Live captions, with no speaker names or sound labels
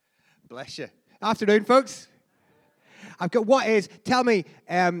Bless you. Afternoon, folks. Tell me,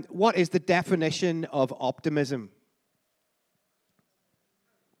 what is the definition of optimism?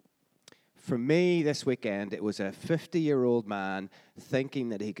 For me, this weekend, it was a 50-year-old man thinking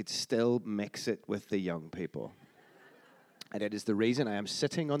that he could still mix it with the young people. And it is the reason I am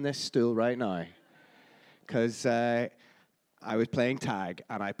sitting on this stool right now. Because I was playing tag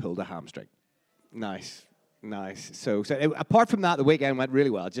and I pulled a hamstring. Nice. So apart from that, the weekend went really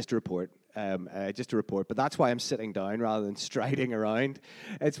well, just to report. But that's why I'm sitting down rather than striding around.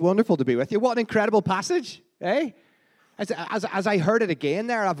 It's wonderful to be with you. What an incredible passage, eh? As I heard it again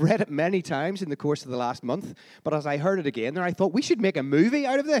there, I've read it many times in the course of the last month, but as I heard it again there, I thought we should make a movie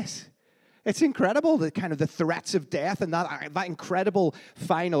out of this. It's incredible, the kind of the threats of death and that incredible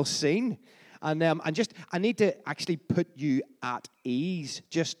final scene. And I need to actually put you at ease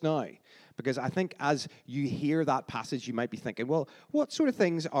just now. Because I think as you hear that passage, you might be thinking, well, what sort of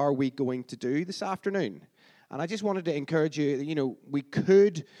things are we going to do this afternoon? And I just wanted to encourage you, there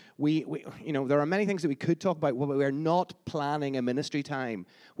are many things that we could talk about, but we're not planning a ministry time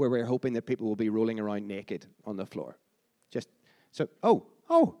where we're hoping that people will be rolling around naked on the floor.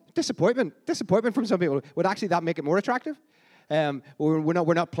 Disappointment from some people. Would actually that make it more attractive?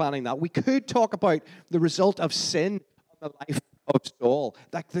 We're not planning that. We could talk about the result of sin on the life of Saul,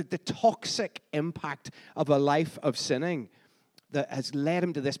 like the toxic impact of a life of sinning that has led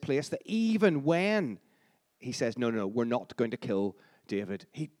him to this place that even when he says, no, we're not going to kill David,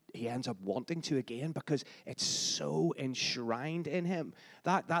 he ends up wanting to again because it's so enshrined in him.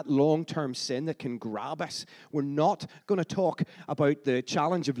 That long-term sin that can grab us. We're not going to talk about the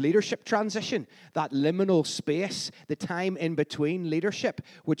challenge of leadership transition, that liminal space, the time in between leadership,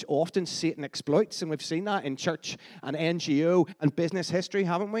 which often Satan exploits, and we've seen that in church and NGO and business history,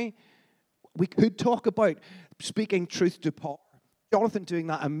 haven't we? We could talk about speaking truth to power. Jonathan doing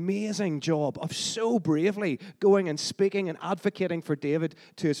that amazing job of so bravely going and speaking and advocating for David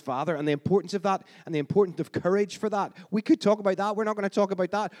to his father and the importance of that and the importance of courage for that. We could talk about that. We're not going to talk about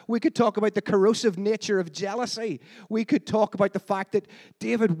that. We could talk about the corrosive nature of jealousy. We could talk about the fact that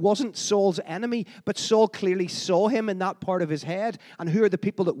David wasn't Saul's enemy, but Saul clearly saw him in that part of his head. And who are the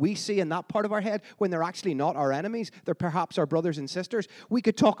people that we see in that part of our head when they're actually not our enemies? They're perhaps our brothers and sisters. We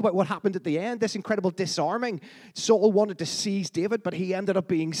could talk about what happened at the end, this incredible disarming. Saul wanted to seize David, but he ended up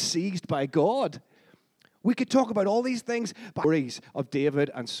being seized by God. We could talk about all these things, but the stories of David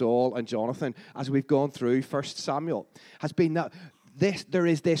and Saul and Jonathan as we've gone through 1 Samuel has been that there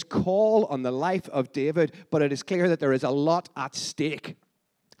is this call on the life of David, but it is clear that there is a lot at stake.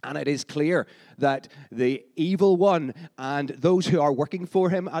 And it is clear that the evil one and those who are working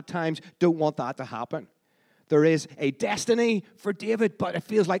for him at times don't want that to happen. There is a destiny for David, but it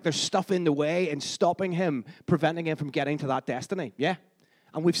feels like there's stuff in the way and stopping him, preventing him from getting to that destiny. Yeah?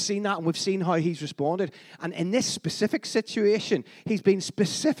 And we've seen that, and we've seen how he's responded. And in this specific situation, he's been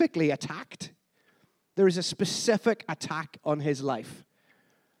specifically attacked. There is a specific attack on his life.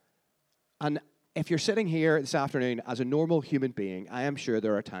 And if you're sitting here this afternoon as a normal human being, I am sure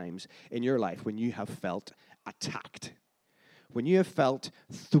there are times in your life when you have felt attacked, when you have felt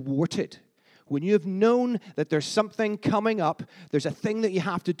thwarted, when you have known that there's something coming up, there's a thing that you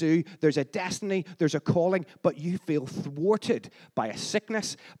have to do, there's a destiny, there's a calling, but you feel thwarted by a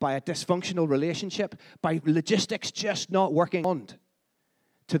sickness, by a dysfunctional relationship, by logistics just not working on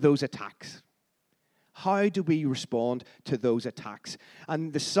to those attacks. How do we respond to those attacks?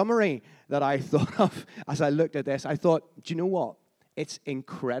 And the summary that I thought of as I looked at this, I thought, do you know what? It's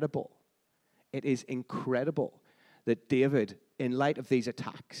incredible. It is incredible that David, in light of these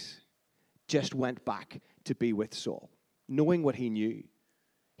attacks, just went back to be with Saul. Knowing what he knew,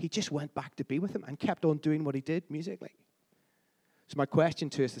 he just went back to be with him and kept on doing what he did musically. So my question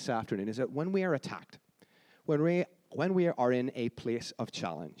to us this afternoon is that when we are attacked, when we are in a place of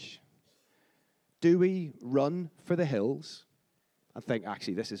challenge, do we run for the hills and think,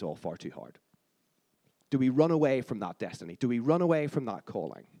 actually, this is all far too hard? Do we run away from that destiny? Do we run away from that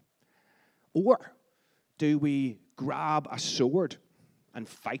calling? Or do we grab a sword and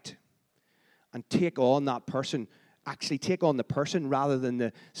fight and take on that person, actually take on the person rather than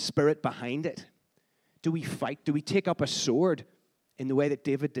the spirit behind it? Do we fight? Do we take up a sword in the way that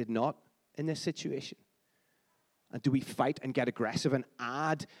David did not in this situation? And do we fight and get aggressive and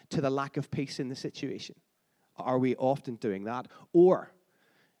add to the lack of peace in the situation? Are we often doing that? Or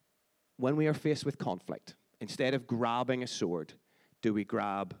when we are faced with conflict, instead of grabbing a sword, do we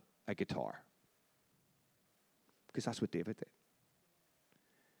grab a guitar? Because that's what David did.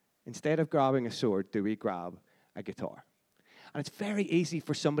 Instead of grabbing a sword, do we grab a guitar? And it's very easy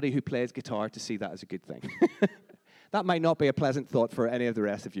for somebody who plays guitar to see that as a good thing. That might not be a pleasant thought for any of the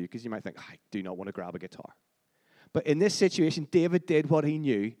rest of you, because you might think, I do not want to grab a guitar. But in this situation, David did what he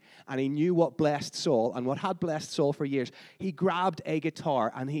knew, and he knew what blessed Saul, and what had blessed Saul for years. He grabbed a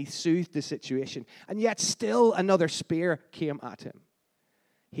guitar, and he soothed the situation. And yet still another spear came at him.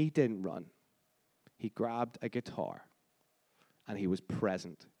 He didn't run. He grabbed a guitar, and he was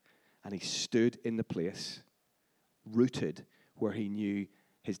present, and he stood in the place, rooted where he knew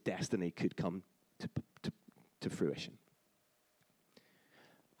his destiny could come to fruition.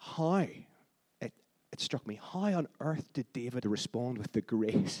 How? It struck me, how on earth did David respond with the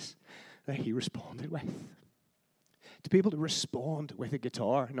grace that he responded with? To be able to respond with a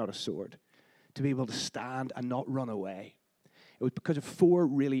guitar, not a sword. To be able to stand and not run away. It was because of 4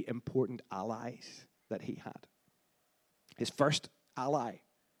 really important allies that he had. His first ally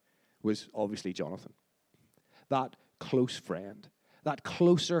was obviously Jonathan. That close friend. That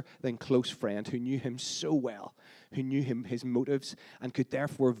closer than close friend who knew him so well, who knew his motives, and could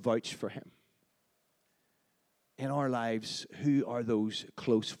therefore vouch for him. In our lives, who are those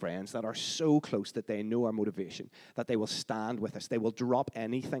close friends that are so close that they know our motivation, that they will stand with us, they will drop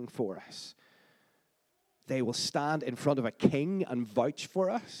anything for us? They will stand in front of a king and vouch for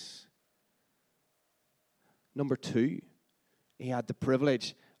us. Number 2, he had the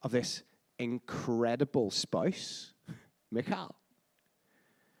privilege of this incredible spouse, Michal,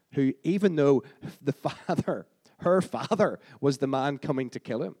 who, even though her father was the man coming to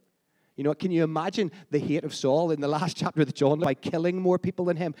kill him. You know, can you imagine the hate of Saul in the last chapter of John by killing more people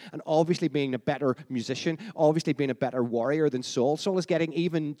than him, and obviously being a better musician, obviously being a better warrior than Saul. Saul is getting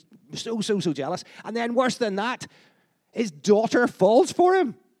even so jealous. And then worse than that, his daughter falls for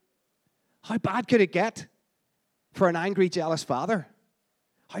him. How bad could it get for an angry, jealous father?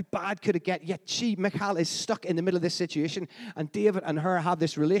 How bad could it get? Yet Michal, is stuck in the middle of this situation, and David and her have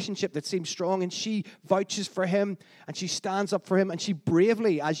this relationship that seems strong, and she vouches for him, and she stands up for him, and she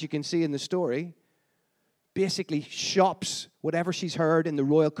bravely, as you can see in the story, basically shops whatever she's heard in the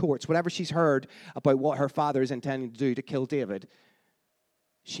royal courts, whatever she's heard about what her father is intending to do to kill David.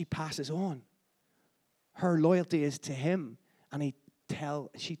 She passes on. Her loyalty is to him, and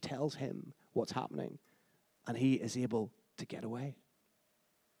she tells him what's happening, and he is able to get away.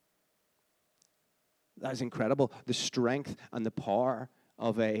 That is incredible. The strength and the power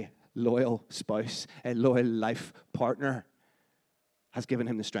of a loyal spouse, a loyal life partner, has given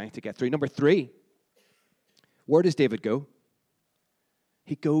him the strength to get through. Number 3, where does David go?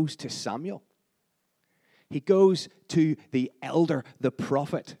 He goes to Samuel. He goes to the elder, the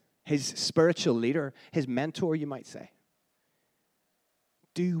prophet, his spiritual leader, his mentor, you might say.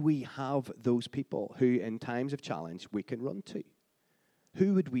 Do we have those people who, in times of challenge, we can run to?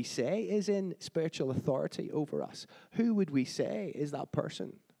 Who would we say is in spiritual authority over us? Who would we say is that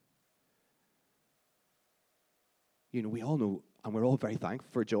person? You know, we all know, and we're all very thankful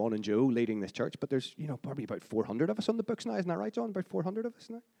for John and Joe leading this church, but there's, probably about 400 of us on the books now. Isn't that right, John? About 400 of us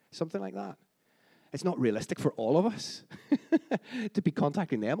now? Something like that. It's not realistic for all of us to be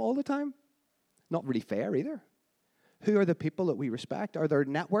contacting them all the time. Not really fair either. Who are the people that we respect? Are there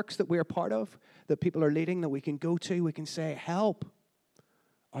networks that we're part of, that people are leading, that we can go to? We can say, help.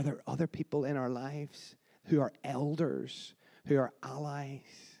 Are there other people in our lives who are elders, who are allies?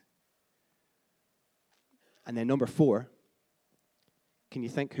 And then number 4, can you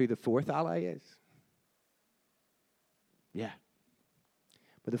think who the 4th ally is? Yeah.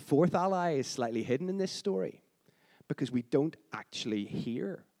 But the 4th ally is slightly hidden in this story because we don't actually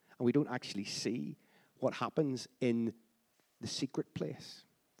hear and we don't actually see what happens in the secret place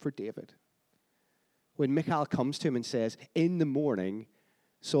for David. When Michal comes to him and says, in the morning,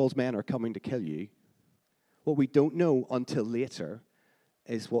 Saul's men are coming to kill you, what we don't know until later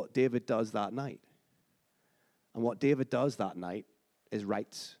is what David does that night. And what David does that night is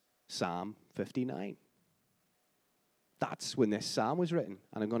writes Psalm 59. That's when this psalm was written,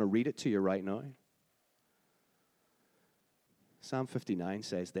 and I'm going to read it to you right now. Psalm 59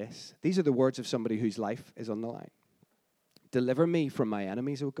 says this. These are the words of somebody whose life is on the line. Deliver me from my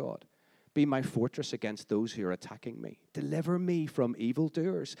enemies, O God. Be my fortress against those who are attacking me. Deliver me from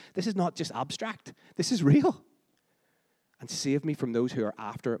evildoers. This is not just abstract. This is real. And save me from those who are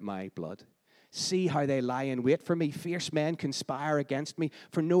after my blood. See how they lie in wait for me. Fierce men conspire against me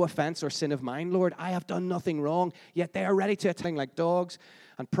for no offense or sin of mine, Lord. I have done nothing wrong, yet they are ready to attack like dogs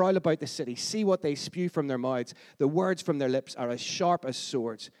and prowl about the city. See what they spew from their mouths. The words from their lips are as sharp as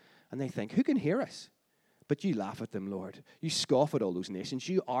swords. And they think, who can hear us? But you laugh at them, Lord. You scoff at all those nations.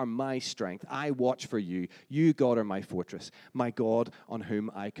 You are my strength. I watch for you. You, God, are my fortress, my God on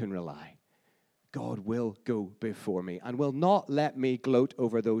whom I can rely. God will go before me and will not let me gloat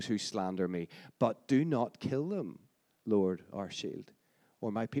over those who slander me, but do not kill them. Lord, our shield,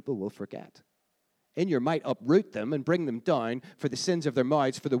 or my people will forget. In your might uproot them and bring them down for the sins of their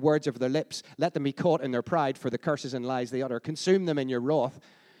mouths, for the words of their lips. Let them be caught in their pride for the curses and lies they utter. Consume them in your wrath.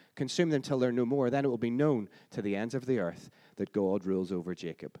 Consume them till they're no more. Then it will be known to the ends of the earth that God rules over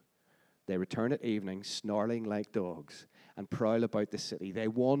Jacob. They return at evening, snarling like dogs, and prowl about the city. They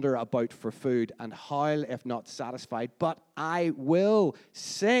wander about for food and howl if not satisfied. But I will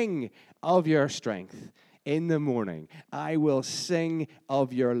sing of your strength in the morning. I will sing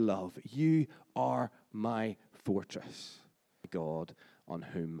of your love. You are my fortress, God on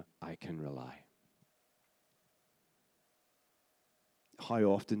whom I can rely. How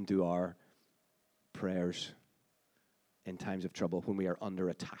often do our prayers in times of trouble, when we are under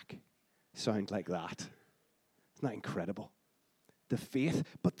attack, sound like that? Isn't that incredible? The faith,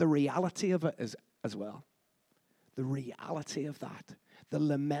 but the reality of it is as well. The reality of that. The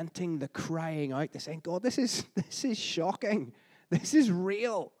lamenting, the crying out, the saying, God, this is shocking. This is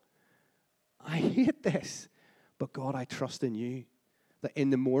real. I hate this. But God, I trust in you. That in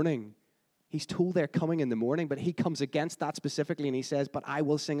the morning, he's told they're coming in the morning, but he comes against that specifically, and he says, but I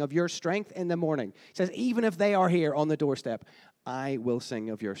will sing of your strength in the morning. He says, even if they are here on the doorstep, I will sing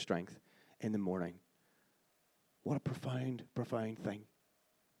of your strength in the morning. What a profound, profound thing.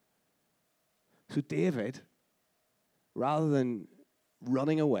 So David, rather than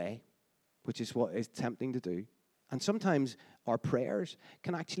running away, which is what is tempting to do, and sometimes our prayers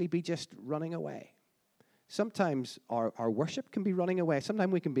can actually be just running away. Sometimes our worship can be running away.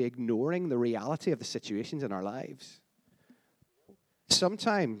 Sometimes we can be ignoring the reality of the situations in our lives.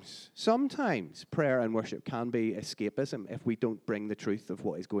 Sometimes prayer and worship can be escapism if we don't bring the truth of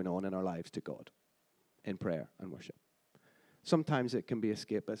what is going on in our lives to God in prayer and worship. Sometimes it can be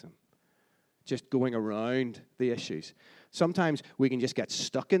escapism, just going around the issues. Sometimes we can just get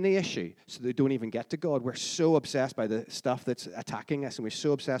stuck in the issue so they don't even get to God. We're so obsessed by the stuff that's attacking us, and we're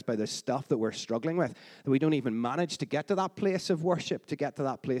so obsessed by the stuff that we're struggling with that we don't even manage to get to that place of worship, to get to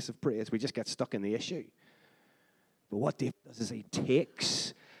that place of praise. We just get stuck in the issue. But what David does is he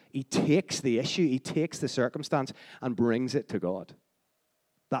takes the issue, he takes the circumstance and brings it to God.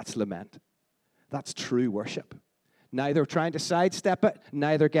 That's lament. That's true worship. Neither trying to sidestep it,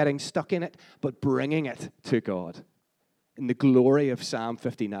 neither getting stuck in it, but bringing it to God. In the glory of Psalm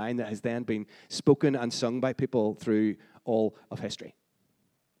 59 that has then been spoken and sung by people through all of history.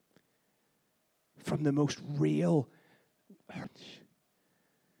 From the most real.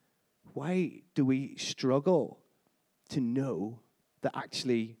 Why do we struggle to know that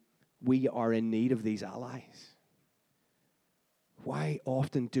actually we are in need of these allies? Why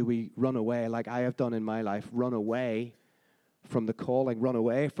often do we run away, like I have done in my life, run away from the calling, run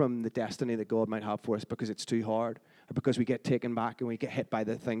away from the destiny that God might have for us because it's too hard, or because we get taken back and we get hit by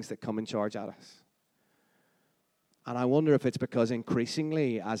the things that come and charge at us? And I wonder if it's because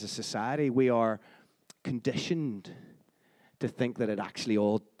increasingly as a society we are conditioned to think that it actually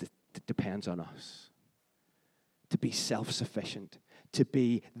all depends on us. To be self-sufficient, to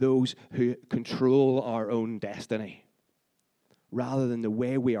be those who control our own destiny. Rather than the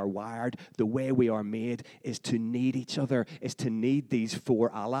way we are wired, the way we are made is to need each other, is to need these four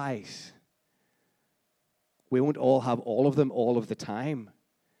allies. We won't all have all of them all of the time.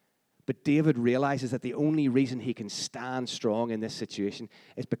 But David realizes that the only reason he can stand strong in this situation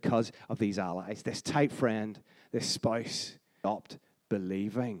is because of these allies. This tight friend, this spouse, stopped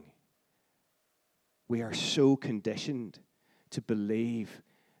believing. We are so conditioned to believe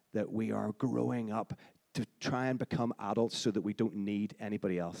that we are growing up to try and become adults so that we don't need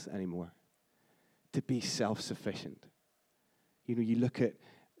anybody else anymore. To be self-sufficient. You know, you look at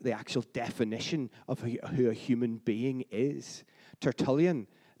the actual definition of who a human being is. Tertullian,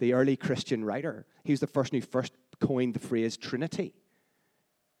 the early Christian writer, he was the person who first coined the phrase Trinity.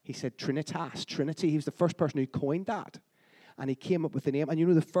 He said Trinitas, Trinity. He was the first person who coined that. And he came up with the name. And you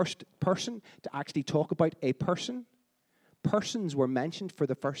know the first person to actually talk about a person? Persons were mentioned for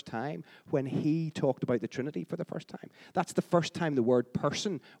the first time when he talked about the Trinity for the first time. That's the first time the word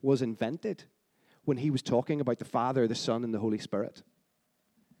person was invented, when he was talking about the Father, the Son, and the Holy Spirit.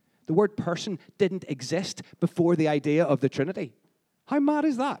 The word person didn't exist before the idea of the Trinity. How mad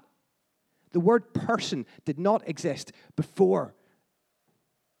is that? The word person did not exist before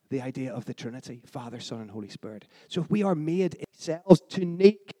the idea of the Trinity, Father, Son, and Holy Spirit. So if we are made in ourselves to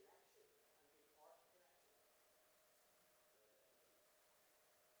need.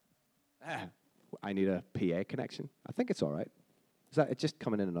 I need a PA connection. I think it's all right. Is that it's just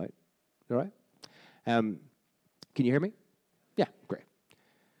coming in and out? All right? Can you hear me? Yeah, great.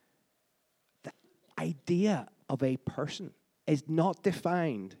 The idea of a person is not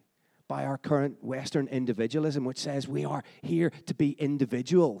defined by our current Western individualism, which says we are here to be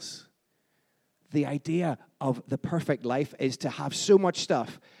individuals. The idea of the perfect life is to have so much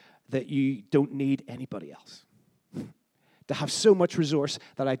stuff that you don't need anybody else. To have so much resource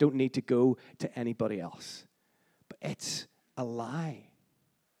that I don't need to go to anybody else. But it's a lie.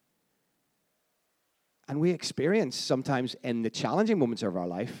 And we experience sometimes in the challenging moments of our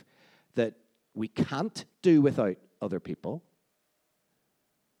life that we can't do without other people.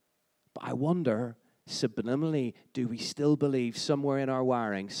 But I wonder, subliminally, do we still believe somewhere in our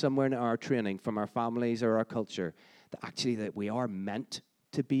wiring, somewhere in our training from our families or our culture, that actually that we are meant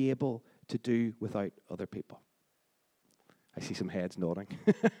to be able to do without other people? I see some heads nodding.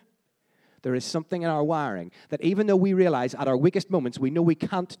 There is something in our wiring that even though we realize at our weakest moments we know we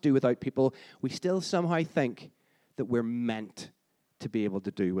can't do without people, we still somehow think that we're meant to be able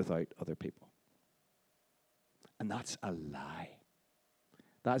to do without other people. And that's a lie.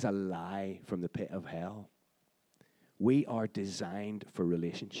 That is a lie from the pit of hell. We are designed for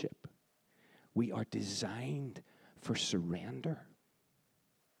relationship. We are designed for surrender.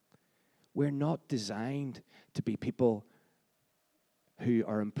 We're not designed to be people who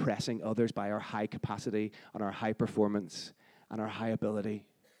are impressing others by our high capacity and our high performance and our high ability.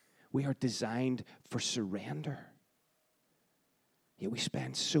 We are designed for surrender. Yet we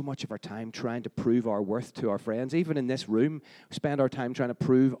spend so much of our time trying to prove our worth to our friends. Even in this room, we spend our time trying to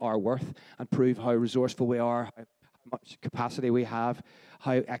prove our worth and prove how resourceful we are, how much capacity we have,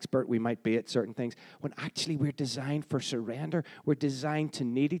 how expert we might be at certain things, when actually we're designed for surrender. We're designed to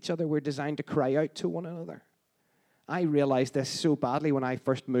need each other. We're designed to cry out to one another. I realized this so badly when I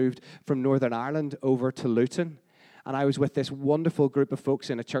first moved from Northern Ireland over to Luton. And I was with this wonderful group of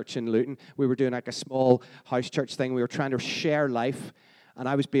folks in a church in Luton. We were doing like a small house church thing. We were trying to share life. And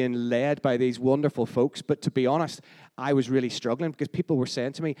I was being led by these wonderful folks. But to be honest, I was really struggling because people were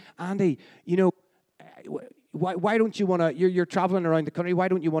saying to me, Andy, you know, why don't you want to, you're traveling around the country, why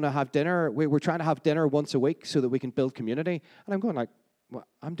don't you want to have dinner? We're trying to have dinner once a week so that we can build community. And I'm going like, well,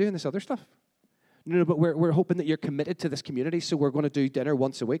 I'm doing this other stuff. No, but we're hoping that you're committed to this community, so we're going to do dinner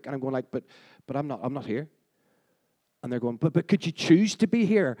once a week. And I'm going like, but I'm not here. And they're going, but could you choose to be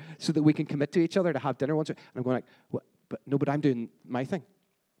here so that we can commit to each other to have dinner once a week? And I'm going like, what? But I'm doing my thing.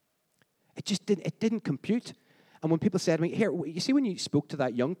 It didn't compute. And when people said to me, here, you see when you spoke to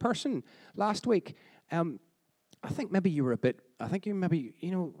that young person last week, I think maybe you were I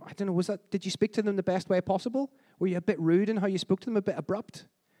don't know, did you speak to them the best way possible? Were you a bit rude in how you spoke to them, a bit abrupt?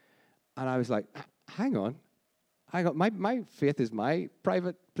 And I was like, hang on. My faith is my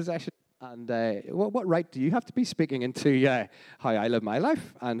private possession. And what right do you have to be speaking into how I live my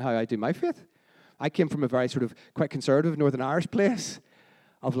life and how I do my faith? I came from a very sort of quite conservative Northern Irish place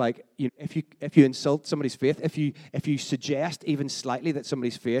of like, if you insult somebody's faith, if you suggest even slightly that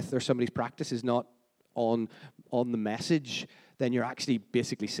somebody's faith or somebody's practice is not on the message, then you're actually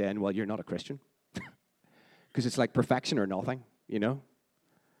basically saying, well, you're not a Christian. Because it's like perfection or nothing, you know?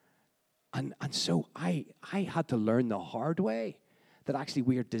 And so I had to learn the hard way that actually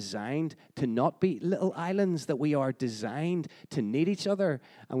we are designed to not be little islands, that we are designed to need each other,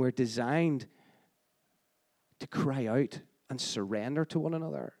 and we're designed to cry out and surrender to one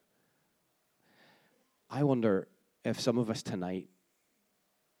another. I wonder if some of us tonight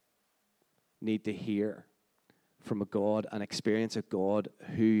need to hear from a God and experience a God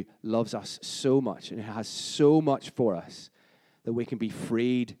who loves us so much and who has so much for us that we can be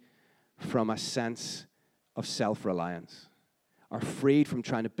freed from a sense of self-reliance, are freed from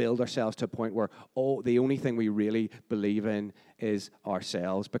trying to build ourselves to a point where the only thing we really believe in is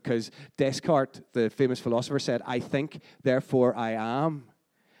ourselves. Because Descartes, the famous philosopher, said, I think, therefore I am.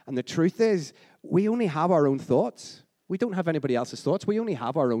 And the truth is, we only have our own thoughts. We don't have anybody else's thoughts. We only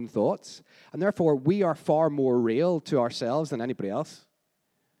have our own thoughts. And therefore, we are far more real to ourselves than anybody else.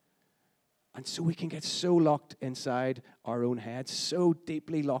 And so we can get so locked inside our own heads, so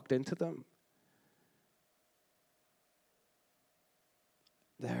deeply locked into them.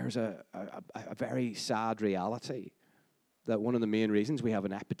 There's a very sad reality that one of the main reasons we have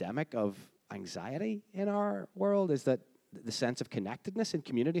an epidemic of anxiety in our world is that the sense of connectedness in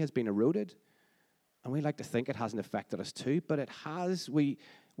community has been eroded. And we like to think it hasn't affected us too, but it has. We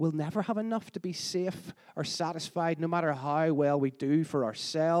will never have enough to be safe or satisfied, no matter how well we do for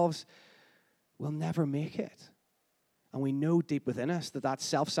ourselves. We'll never make it. And we know deep within us that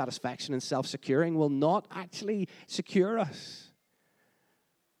self-satisfaction and self-securing will not actually secure us.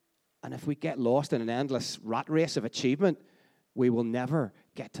 And if we get lost in an endless rat race of achievement, we will never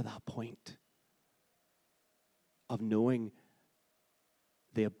get to that point of knowing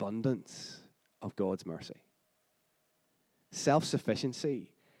the abundance of God's mercy.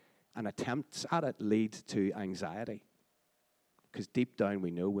 Self-sufficiency And attempts at it lead to anxiety. Because deep down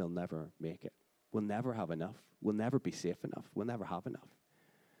we know we'll never make it. We'll never have enough. We'll never be safe enough. We'll never have enough.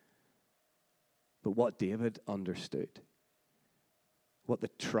 But what David understood, what the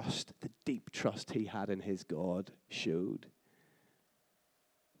deep trust he had in his God showed,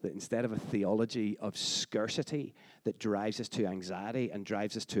 that instead of a theology of scarcity that drives us to anxiety and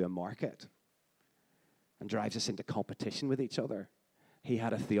drives us to a market and drives us into competition with each other, he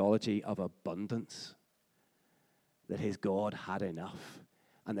had a theology of abundance, that his God had enough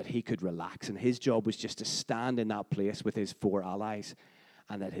and that he could relax. And his job was just to stand in that place with his 4 allies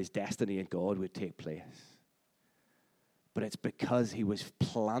and that his destiny in God would take place. But it's because he was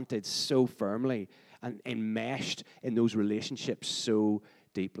planted so firmly and enmeshed in those relationships so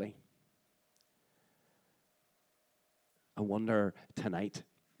deeply. I wonder tonight,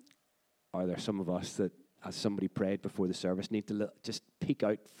 are there some of us that, as somebody prayed before the service, need to just peek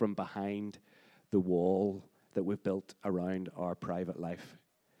out from behind the wall that we've built around our private life,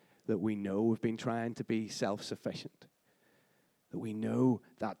 that we know we've been trying to be self-sufficient, that we know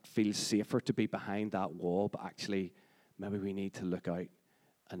that feels safer to be behind that wall, but actually maybe we need to look out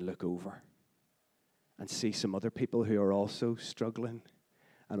and look over and see some other people who are also struggling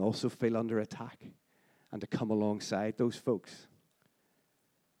and also feel under attack, and to come alongside those folks.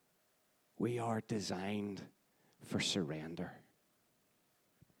 We are designed for surrender.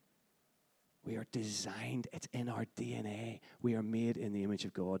 We are designed, it's in our DNA. We are made in the image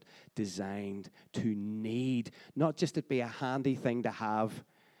of God, designed to need, not just to be a handy thing to have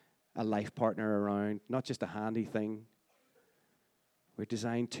a life partner around, not just a handy thing. We're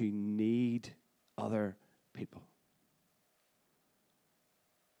designed to need other people.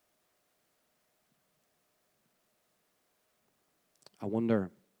 I wonder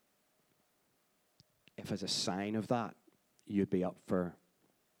if as a sign of that, you'd be up for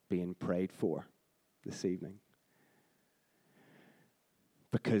being prayed for this evening.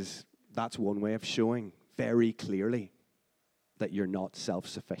 Because that's one way of showing very clearly that you're not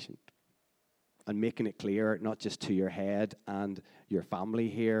self-sufficient. And making it clear, not just to your head and your family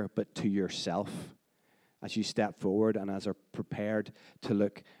here, but to yourself as you step forward and as are prepared to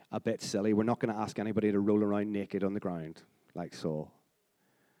look a bit silly. We're not going to ask anybody to roll around naked on the ground like Saul.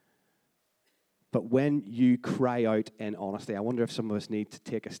 But when you cry out in honesty, I wonder if some of us need to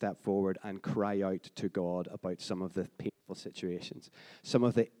take a step forward and cry out to God about some of the painful situations, some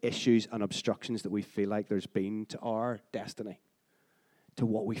of the issues and obstructions that we feel like there's been to our destiny, to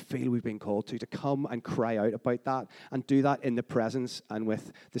what we feel we've been called to come and cry out about that, and do that in the presence and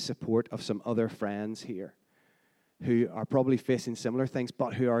with the support of some other friends here who are probably facing similar things,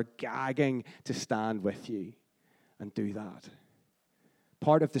 but who are gagging to stand with you and do that.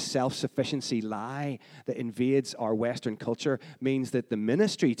 Part of the self-sufficiency lie that invades our Western culture means that the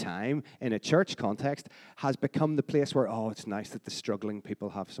ministry time in a church context has become the place where, oh, it's nice that the struggling people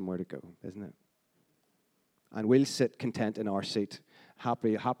have somewhere to go, isn't it? And we'll sit content in our seat,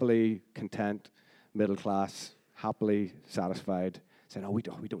 happily content, middle class, happily satisfied, saying, oh, we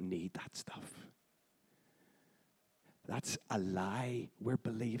don't need that stuff. That's a lie we're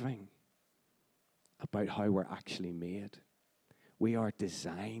believing about how we're actually made. We are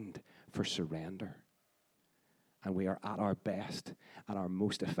designed for surrender. And we are at our best and our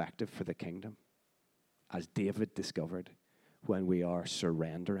most effective for the kingdom, as David discovered, when we are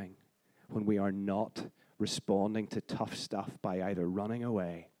surrendering, when we are not responding to tough stuff by either running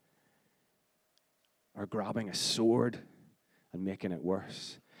away or grabbing a sword and making it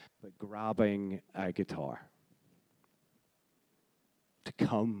worse, but grabbing a guitar to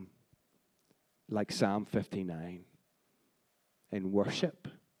come like Psalm 59 in worship,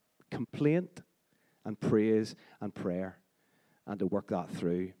 complaint, and praise and prayer, and to work that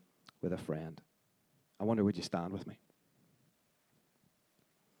through with a friend. I wonder, would you stand with me?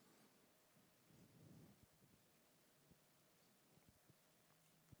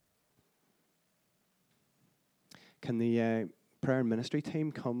 Can the prayer and ministry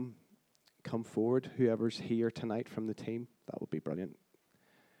team come forward? Whoever's here tonight from the team, that would be brilliant.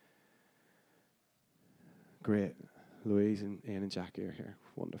 Great. Louise and Ian and Jackie are here.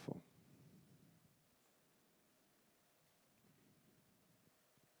 Wonderful.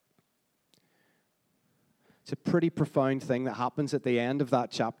 It's a pretty profound thing that happens at the end of that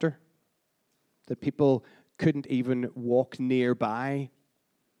chapter, that people couldn't even walk nearby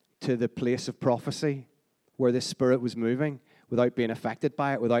to the place of prophecy where the Spirit was moving without being affected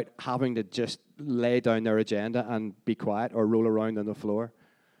by it, without having to just lay down their agenda and be quiet or roll around on the floor.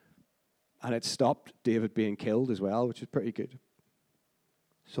 And it stopped David being killed as well, which is pretty good.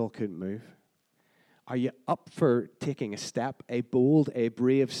 Saul couldn't move. Are you up for taking a step, a bold, a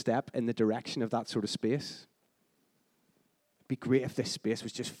brave step in the direction of that sort of space? It'd be great if this space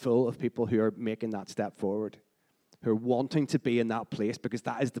was just full of people who are making that step forward, who are wanting to be in that place, because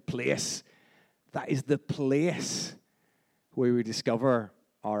that is the place. That is the place where we discover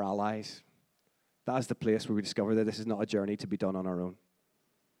our allies. That is the place where we discover that this is not a journey to be done on our own.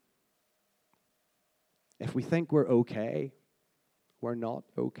 If we think we're okay, we're not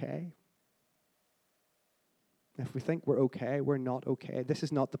okay. If we think we're okay, we're not okay. This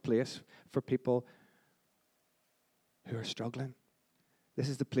is not the place for people who are struggling. This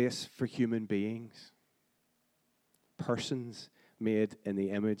is the place for human beings. Persons made in the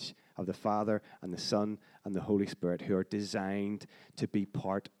image of the Father and the Son and the Holy Spirit, who are designed to be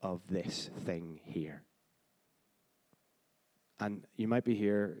part of this thing here. And you might be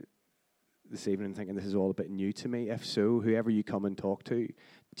here this evening thinking this is all a bit new to me. If so, whoever you come and talk to,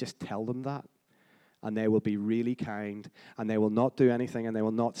 just tell them that. And they will be really kind, and they will not do anything, and they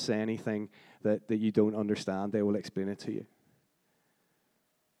will not say anything that you don't understand. They will explain it to you.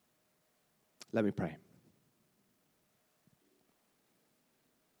 Let me pray.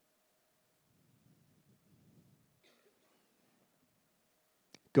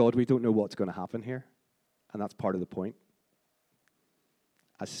 God, we don't know what's going to happen here, and that's part of the point.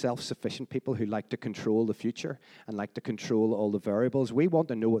 As self-sufficient people who like to control the future and like to control all the variables, we want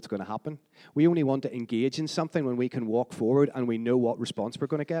to know what's going to happen. We only want to engage in something when we can walk forward and we know what response we're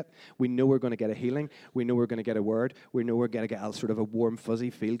going to get. We know we're going to get a healing. We know we're going to get a word. We know we're going to get a sort of a warm, fuzzy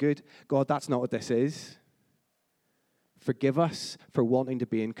feel-good. God, that's not what this is. Forgive us for wanting to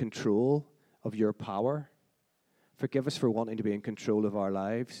be in control of your power. Forgive us for wanting to be in control of our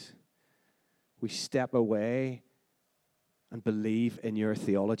lives. We step away and believe in your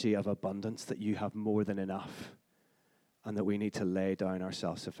theology of abundance, that you have more than enough and that we need to lay down our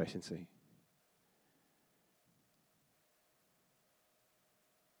self-sufficiency.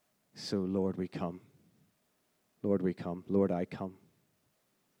 So, Lord, we come. Lord, we come. Lord, I come.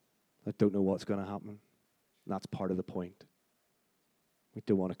 I don't know what's going to happen. That's part of the point. We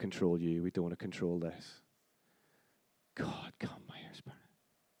don't want to control you. We don't want to control this. God, come, my Holy Spirit.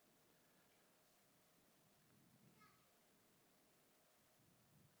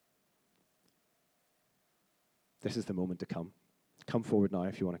 This is the moment to come. Come forward now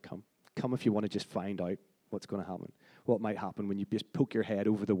if you want to come. Come if you want to just find out what's going to happen. What might happen when you just poke your head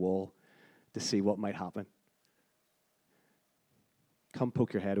over the wall to see what might happen. Come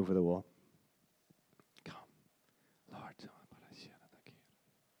poke your head over the wall.